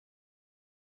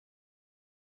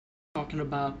talking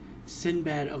about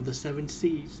Sinbad of the Seven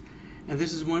Seas, and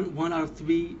this is one out of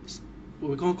three.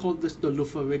 We're gonna call this the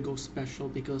Ferrigno special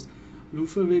because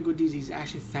Ferrigno did these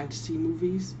action fantasy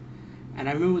movies, and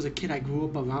I remember as a kid I grew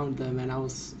up around them, and I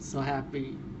was so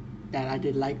happy that I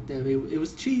did like them. It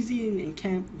was cheesy and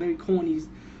camp, very corny,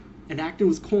 and acting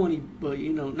was corny, but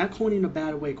not corny in a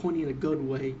bad way, corny in a good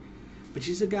way. But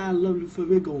she's a guy I love,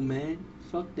 Ferrigno, man.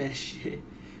 Fuck that shit.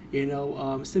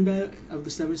 Sinbad of the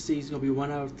Seven Seas is gonna be one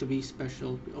out of three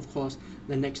special. Of course,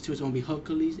 the next two is gonna be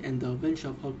Hercules and the Adventure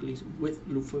of Hercules with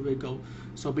Ferrigno.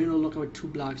 So be on the lookout with 2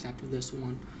 blogs after this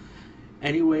one.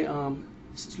 Anyway,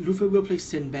 Ferrigno plays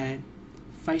Sinbad,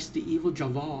 fights the evil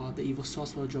Jafar, the evil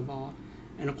sorcerer Jafar,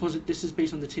 and of course this is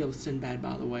based on the tale of Sinbad,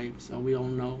 by the way. So we all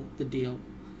know the deal.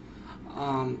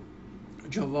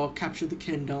 Jafar captured the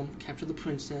kingdom, captured the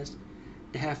princess.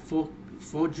 They have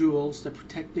four jewels that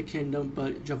protect the kingdom,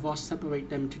 but Jafar separate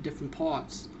them into different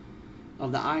parts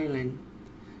of the island.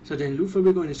 So then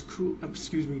Ferrigno and his crew,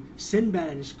 Sinbad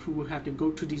and his crew will have to go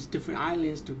to these different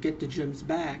islands to get the gems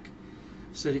back,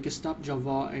 so they can stop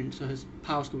Jafar and so his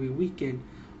powers can be weakened.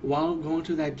 While going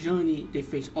through that journey, they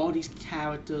face all these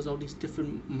characters, all these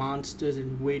different monsters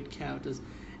and weird characters.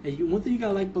 And one thing you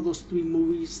gotta like about those 3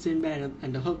 movies, Sinbad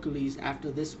and the Hercules, after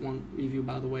this one review,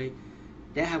 by the way,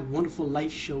 they have wonderful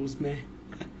light shows, man.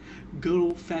 Good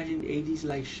old-fashioned 80s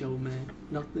light show, man.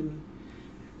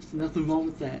 There's nothing wrong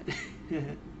with that.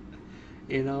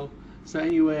 So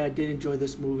anyway, I did enjoy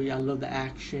this movie. I love the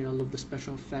action. I love the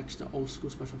special effects, the old school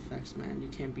special effects, man. You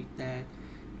can't beat that.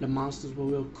 The monsters were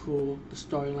real cool. The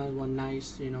storylines were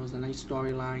nice. It was a nice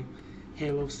storyline.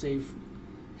 Hero save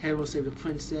the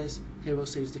princess. Hero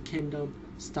saves the kingdom.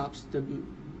 Stops the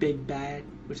big bad,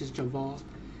 which is Jafar.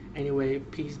 Anyway,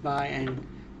 peace, bye, and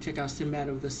check out Sinbad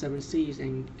of the Seven Seas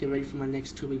and get ready for my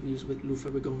next 2 reviews with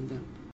Ferrigno in them.